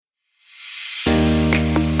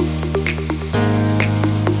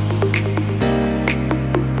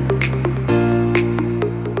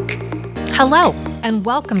Hello, and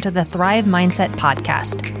welcome to the Thrive Mindset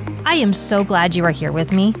Podcast. I am so glad you are here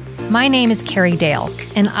with me. My name is Carrie Dale,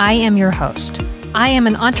 and I am your host. I am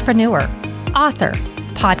an entrepreneur, author,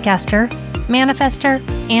 podcaster, manifester,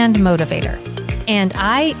 and motivator. And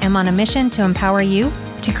I am on a mission to empower you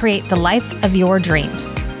to create the life of your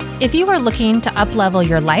dreams. If you are looking to up-level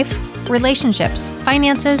your life, relationships,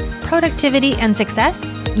 finances, productivity, and success,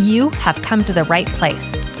 you have come to the right place.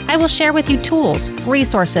 I will share with you tools,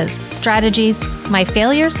 resources, strategies, my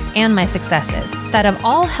failures, and my successes that have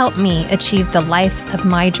all helped me achieve the life of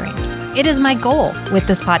my dreams. It is my goal with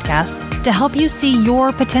this podcast to help you see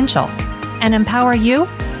your potential and empower you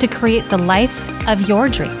to create the life of your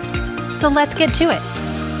dreams. So let's get to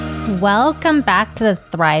it. Welcome back to the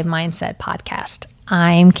Thrive Mindset Podcast.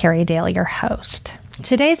 I'm Carrie Dale, your host.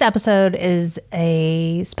 Today's episode is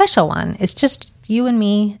a special one. It's just you and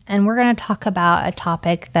me, and we're going to talk about a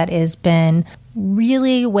topic that has been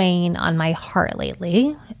really weighing on my heart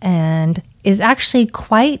lately and is actually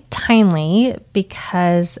quite timely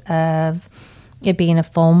because of it being a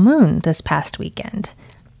full moon this past weekend.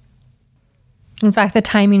 In fact, the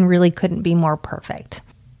timing really couldn't be more perfect.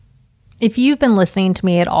 If you've been listening to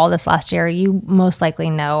me at all this last year, you most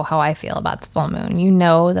likely know how I feel about the full moon. You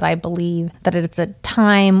know that I believe that it's a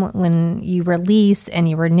time when you release and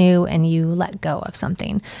you renew and you let go of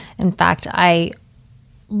something. In fact, I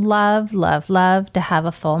love to have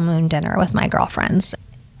a full moon dinner with my girlfriends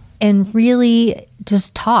and really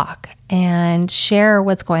just talk and share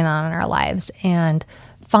what's going on in our lives and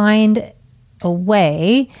find a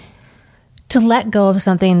way to let go of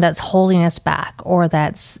something that's holding us back or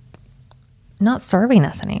that's not serving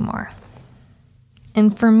us anymore.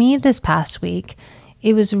 And for me this past week,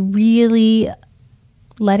 it was really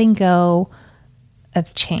letting go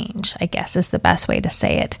of change, I guess is the best way to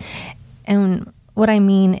say it. And what I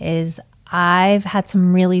mean is I've had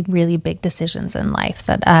some really, really big decisions in life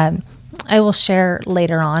that I will share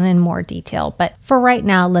later on in more detail. But for right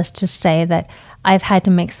now, let's just say that I've had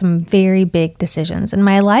to make some very big decisions in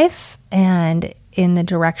my life and in the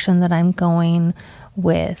direction that I'm going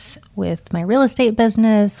with my real estate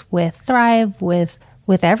business, with Thrive, with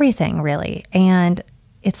everything really. And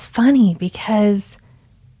it's funny because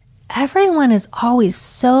everyone is always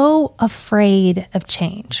so afraid of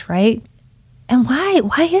change, right? And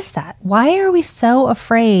why is that? Why are we so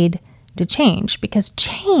afraid to change? Because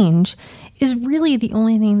change is really the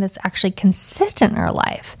only thing that's actually consistent in our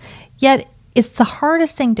life. Yet it's the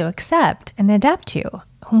hardest thing to accept and adapt to.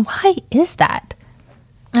 Why is that?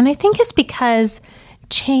 And I think it's because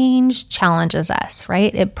change challenges us,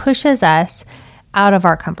 right? It pushes us out of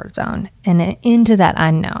our comfort zone and into that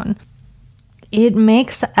unknown. It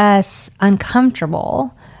makes us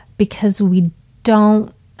uncomfortable because we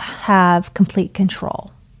don't have complete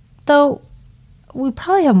control. Though we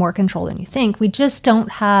probably have more control than you think. We just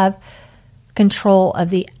don't have control of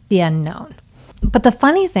the unknown. But the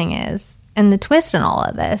funny thing is, and the twist in all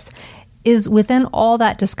of this, is within all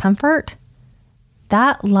that discomfort,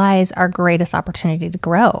 that lies our greatest opportunity to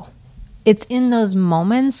grow. It's in those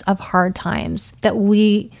moments of hard times that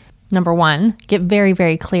we, number one, get very,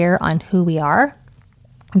 very clear on who we are,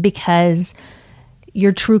 because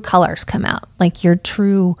your true colors come out, like your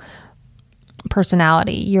true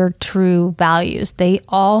personality, your true values. They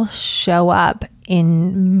all show up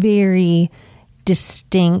in very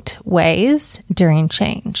distinct ways during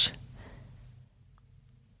change.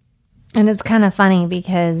 And it's kind of funny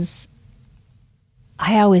because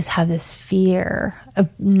I always have this fear of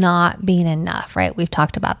not being enough, right? We've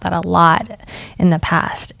talked about that a lot in the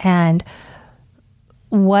past. And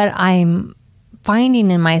what I'm finding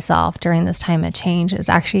in myself during this time of change is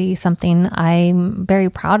actually something I'm very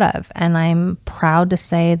proud of. And I'm proud to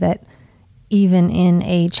say that even in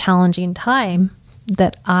a challenging time,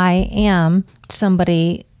 that I am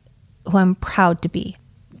somebody who I'm proud to be.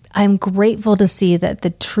 I'm grateful to see that the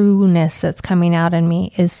trueness that's coming out in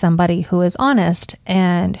me is somebody who is honest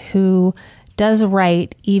and who does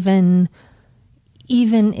right, even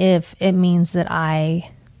if it means that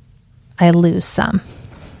I lose some.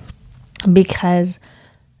 Because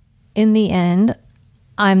in the end,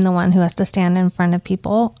 I'm the one who has to stand in front of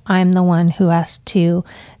people. I'm the one who has to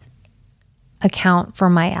account for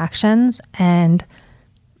my actions. And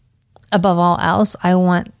above all else, I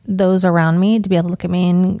want those around me to be able to look at me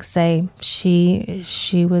and say,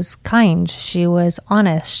 she was kind, she was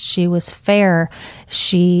honest, she was fair,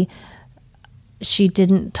 she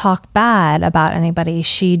didn't talk bad about anybody,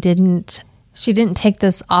 she didn't take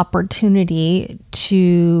this opportunity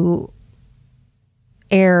to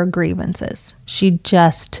air grievances. She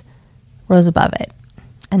just rose above it.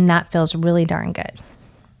 And that feels really darn good.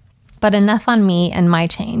 But enough on me and my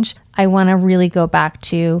change. I want to really go back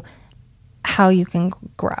to how you can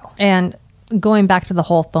grow. And going back to the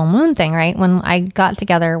whole full moon thing, right? When I got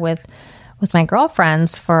together with my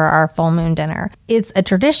girlfriends for our full moon dinner, it's a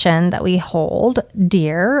tradition that we hold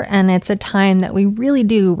dear, and it's a time that we really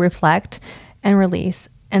do reflect and release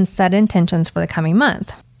and set intentions for the coming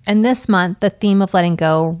month. And this month, the theme of letting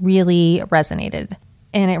go really resonated.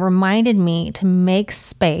 And it reminded me to make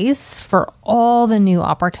space for all the new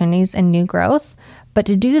opportunities and new growth. But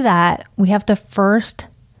to do that, we have to first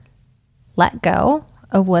let go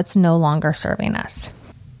of what's no longer serving us.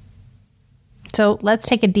 So let's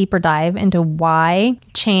take a deeper dive into why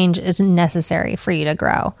change is necessary for you to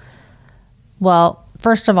grow. Well,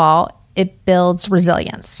 first of all, it builds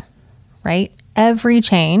resilience, right? Every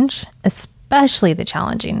change, especially the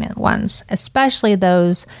challenging ones, especially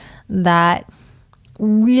those that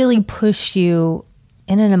really push you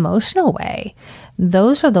in an emotional way,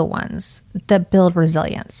 those are the ones that build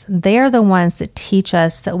resilience. They are the ones that teach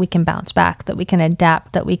us that we can bounce back, that we can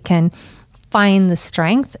adapt, that we can find the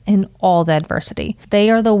strength in all the adversity. They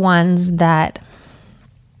are the ones that,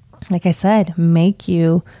 like I said, make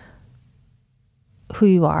you who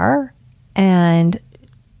you are and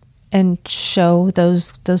show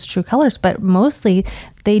those true colors. But mostly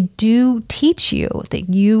they do teach you that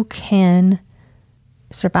you can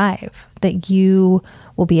survive, that you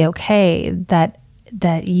will be okay, that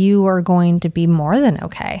you are going to be more than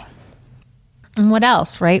okay. And what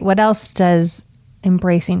else, right? What else does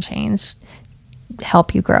embracing change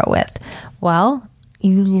help you grow with? Well,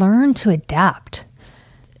 you learn to adapt.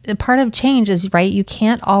 Part of change is, right, you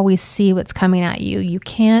can't always see what's coming at you. You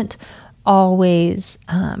can't always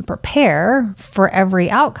prepare for every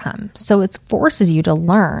outcome. So it forces you to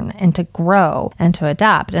learn and to grow and to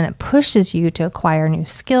adapt. And it pushes you to acquire new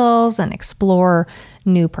skills and explore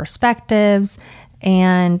new perspectives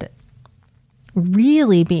and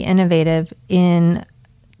really be innovative in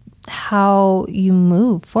how you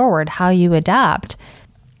move forward, how you adapt.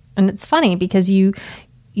 And it's funny because you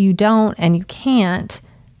don't and you can't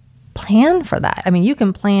plan for that. I mean, you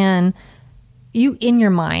can plan, in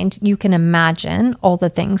your mind, you can imagine all the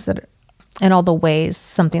things that and all the ways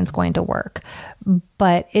something's going to work,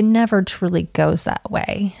 but it never truly goes that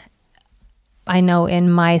way. I know in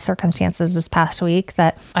my circumstances this past week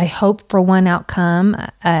that I hoped for one outcome.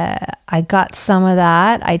 I got some of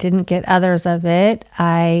that. I didn't get others of it.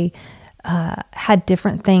 I had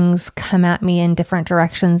different things come at me in different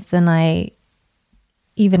directions than I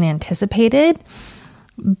even anticipated.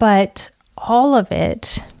 But all of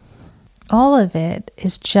it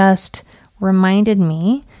is just reminded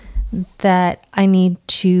me that I need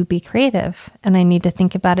to be creative and I need to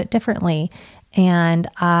think about it differently. And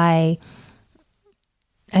I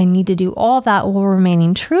need to do all that while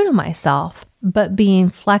remaining true to myself, but being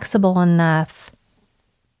flexible enough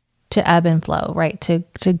to ebb and flow, right?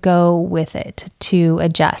 To go with it, to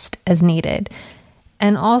adjust as needed.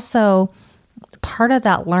 And also part of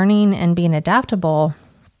that learning and being adaptable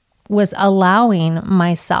was allowing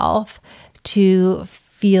myself to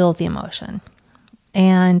feel the emotion.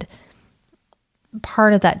 And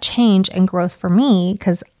part of that change and growth for me,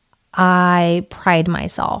 because I pride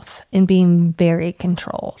myself in being very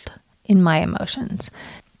controlled in my emotions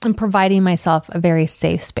and providing myself a very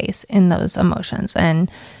safe space in those emotions. And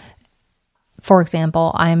for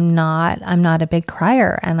example, I'm not a big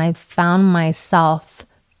crier, and I've found myself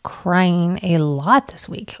crying a lot this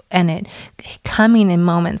week, and it coming in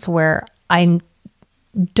moments where I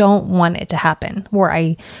don't want it to happen, where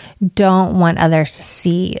I don't want others to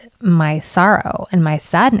see my sorrow and my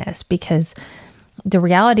sadness, because the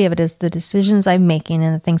reality of it is the decisions I'm making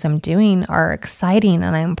and the things I'm doing are exciting,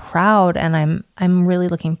 and I'm proud, and I'm really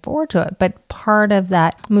looking forward to it. But part of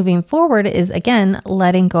that moving forward is, again,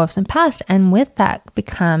 letting go of some past, and with that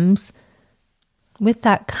comes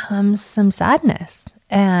some sadness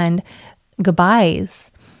and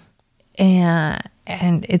goodbyes. And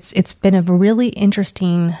it's been a really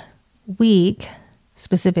interesting week,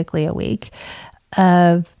 specifically a week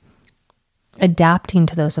of adapting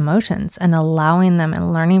to those emotions and allowing them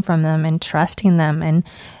and learning from them and trusting them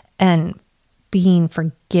and being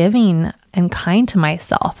forgiving and kind to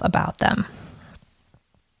myself about them.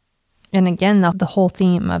 And again, the whole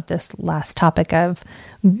theme of this last topic of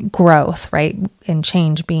growth, right, and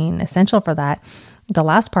change being essential for that, the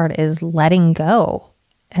last part is letting go.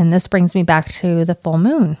 And this brings me back to the full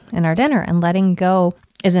moon in our dinner. And letting go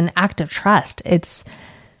is an act of trust. It's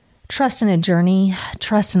trust in a journey,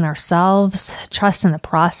 trust in ourselves, trust in the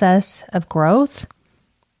process of growth.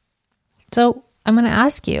 So I'm going to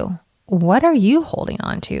ask you, what are you holding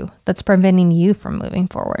on to that's preventing you from moving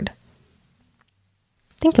forward?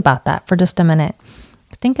 Think about that for just a minute.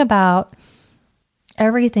 Think about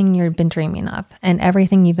everything you've been dreaming of and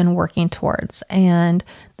everything you've been working towards and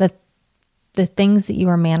the things that you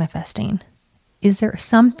are manifesting. Is there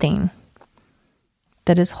something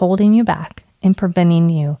that is holding you back and preventing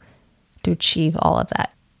you to achieve all of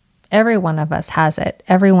that? Every one of us has it.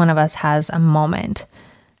 Every one of us has a moment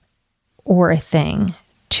or a thing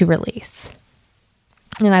to release.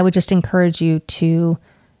 And I would just encourage you to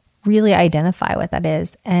really identify what that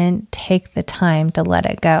is and take the time to let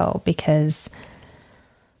it go, because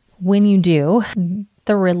when you do,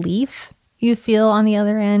 the relief you feel on the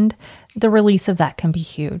other end, the release of that can be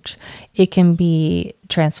huge. It can be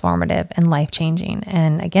transformative and life-changing.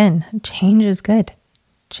 And again, change is good.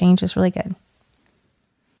 Change is really good.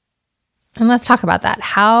 And let's talk about that.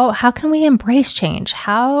 How can we embrace change?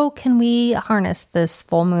 How can we harness this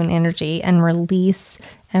full moon energy and release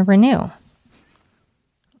and renew?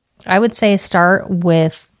 I would say start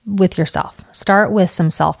with yourself. Start with some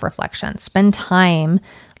self-reflection. Spend time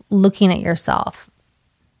looking at yourself.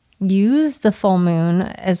 Use the full moon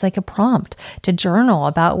as like a prompt to journal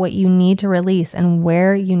about what you need to release and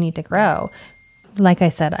where you need to grow. Like I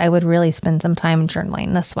said, I would really spend some time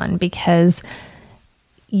journaling this one, because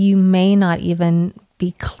you may not even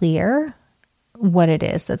be clear what it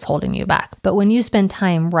is that's holding you back. But when you spend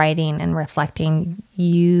time writing and reflecting,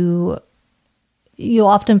 you'll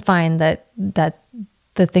often find that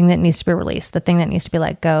the thing that needs to be released, the thing that needs to be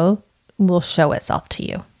let go, will show itself to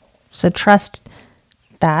you. So trust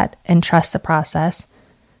that and trust the process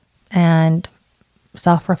and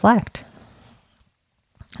self-reflect.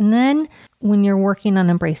 And then when you're working on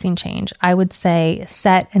embracing change, I would say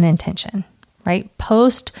set an intention, right?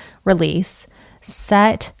 Post-release,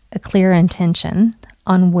 set a clear intention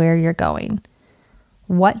on where you're going.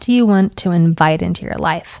 What do you want to invite into your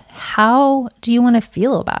life? How do you want to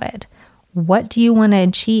feel about it? What do you want to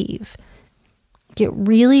achieve? Get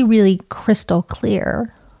really, really crystal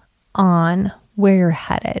clear on where you're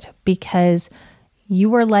headed, because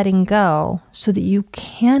you are letting go so that you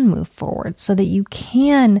can move forward, so that you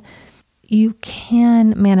can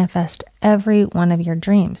manifest every one of your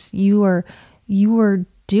dreams. You are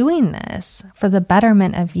doing this for the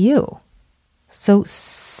betterment of you. So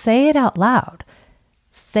say it out loud.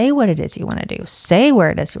 Say what it is you want to do. Say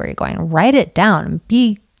where it is where you're going. Write it down.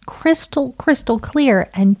 Be crystal clear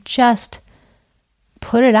and just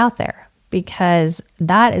put it out there, because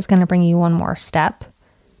that is going to bring you one more step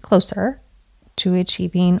closer to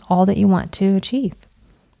achieving all that you want to achieve.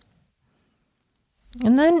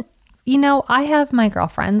 And then, I have my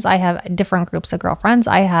girlfriends. I have different groups of girlfriends.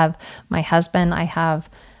 I have my husband. I have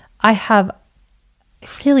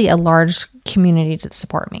really a large community to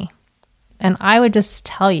support me. And I would just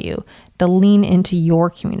tell you to lean into your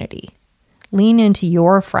community. Lean into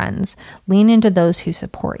your friends. Lean into those who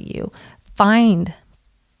support you. Find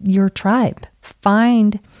your tribe.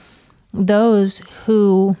 Find those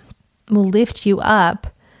who will lift you up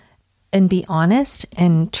and be honest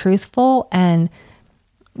and truthful and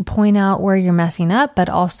point out where you're messing up, but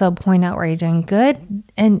also point out where you're doing good,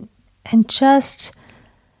 and just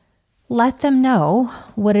let them know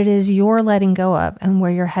what it is you're letting go of and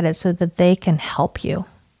where you're headed so that they can help you.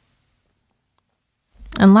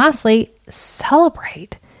 And lastly,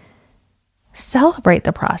 celebrate. Celebrate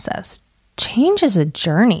the process. Change is a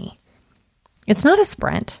journey. It's not a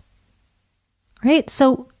sprint, right?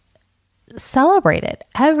 So celebrate it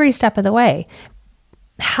every step of the way.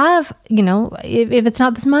 Have, if it's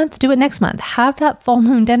not this month, do it next month. Have that full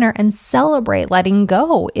moon dinner and celebrate letting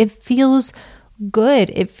go. It feels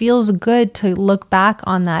good. It feels good to look back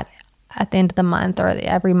on that at the end of the month or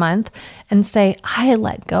every month and say, I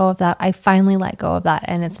let go of that. I finally let go of that,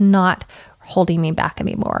 and it's not holding me back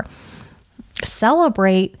anymore.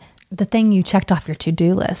 Celebrate the thing you checked off your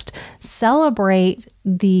to-do list. Celebrate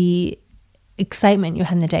the excitement you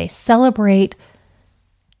had in the day. Celebrate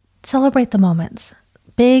the moments,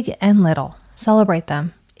 big and little. Celebrate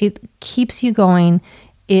them. It keeps you going.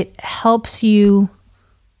 It helps you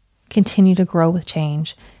continue to grow with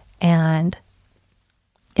change. And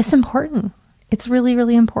it's important. It's really,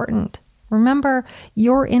 really important. Remember,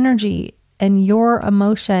 your energy and your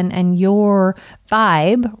emotion and your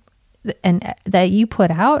vibe and that you put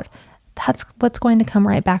out, that's what's going to come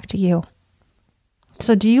right back to you.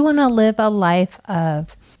 So do you want to live a life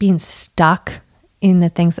of being stuck in the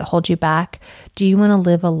things that hold you back? Do you want to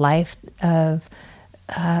live a life of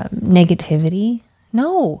negativity?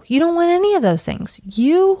 No, you don't want any of those things.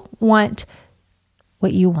 You want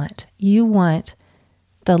what you want. You want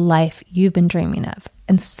the life you've been dreaming of.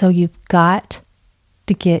 And so you've got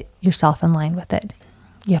to get yourself in line with it.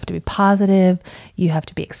 You have to be positive. You have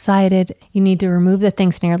to be excited. You need to remove the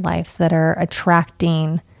things in your life that are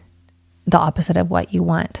attracting the opposite of what you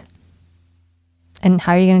want. And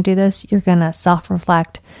how are you going to do this? You're going to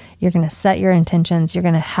self-reflect. You're going to set your intentions. You're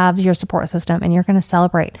going to have your support system, and you're going to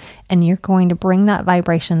celebrate. And you're going to bring that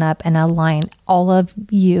vibration up and align all of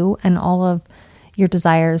you and all of your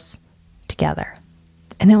desires together.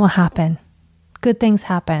 And it will happen. Good things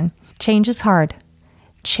happen. Change is hard.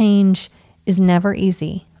 Change is never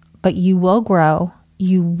easy, but you will grow.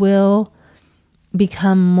 You will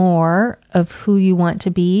become more of who you want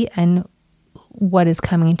to be and what is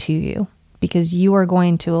coming to you, because you are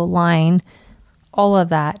going to align all of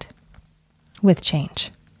that with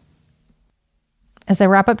change. As I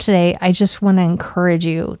wrap up today, I just want to encourage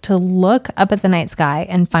you to look up at the night sky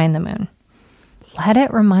and find the moon. Let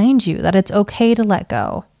it remind you that it's okay to let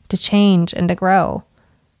go, to change, and to grow.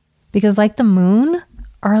 Because like the moon,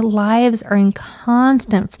 our lives are in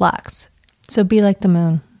constant flux. So be like the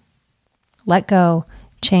moon. Let go,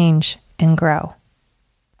 change, and grow.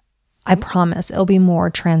 I promise it'll be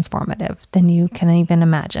more transformative than you can even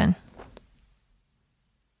imagine.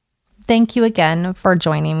 Thank you again for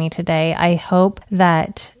joining me today. I hope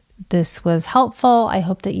that this was helpful. I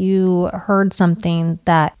hope that you heard something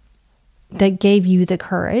that gave you the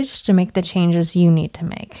courage to make the changes you need to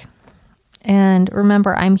make. And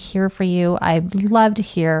remember, I'm here for you. I'd love to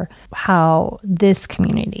hear how this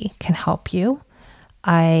community can help you.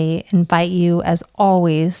 I invite you, as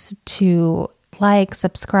always, to like,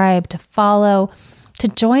 subscribe, to follow, to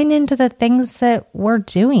join into the things that we're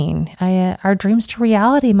doing. Our Dreams to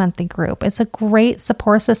Reality monthly group. It's a great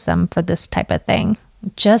support system for this type of thing.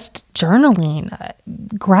 Just journaling,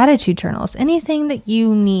 gratitude journals, anything that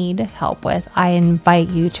you need help with, I invite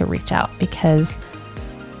you to reach out, because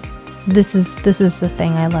this is the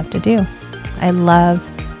thing I love to do. I love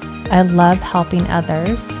helping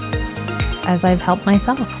others as I've helped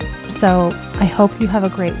myself. So I hope you have a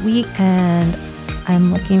great week, and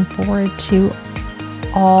I'm looking forward to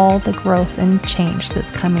all the growth and change that's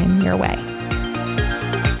coming your way.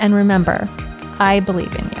 And remember, I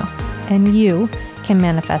believe in you, and you can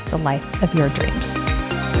manifest the life of your dreams.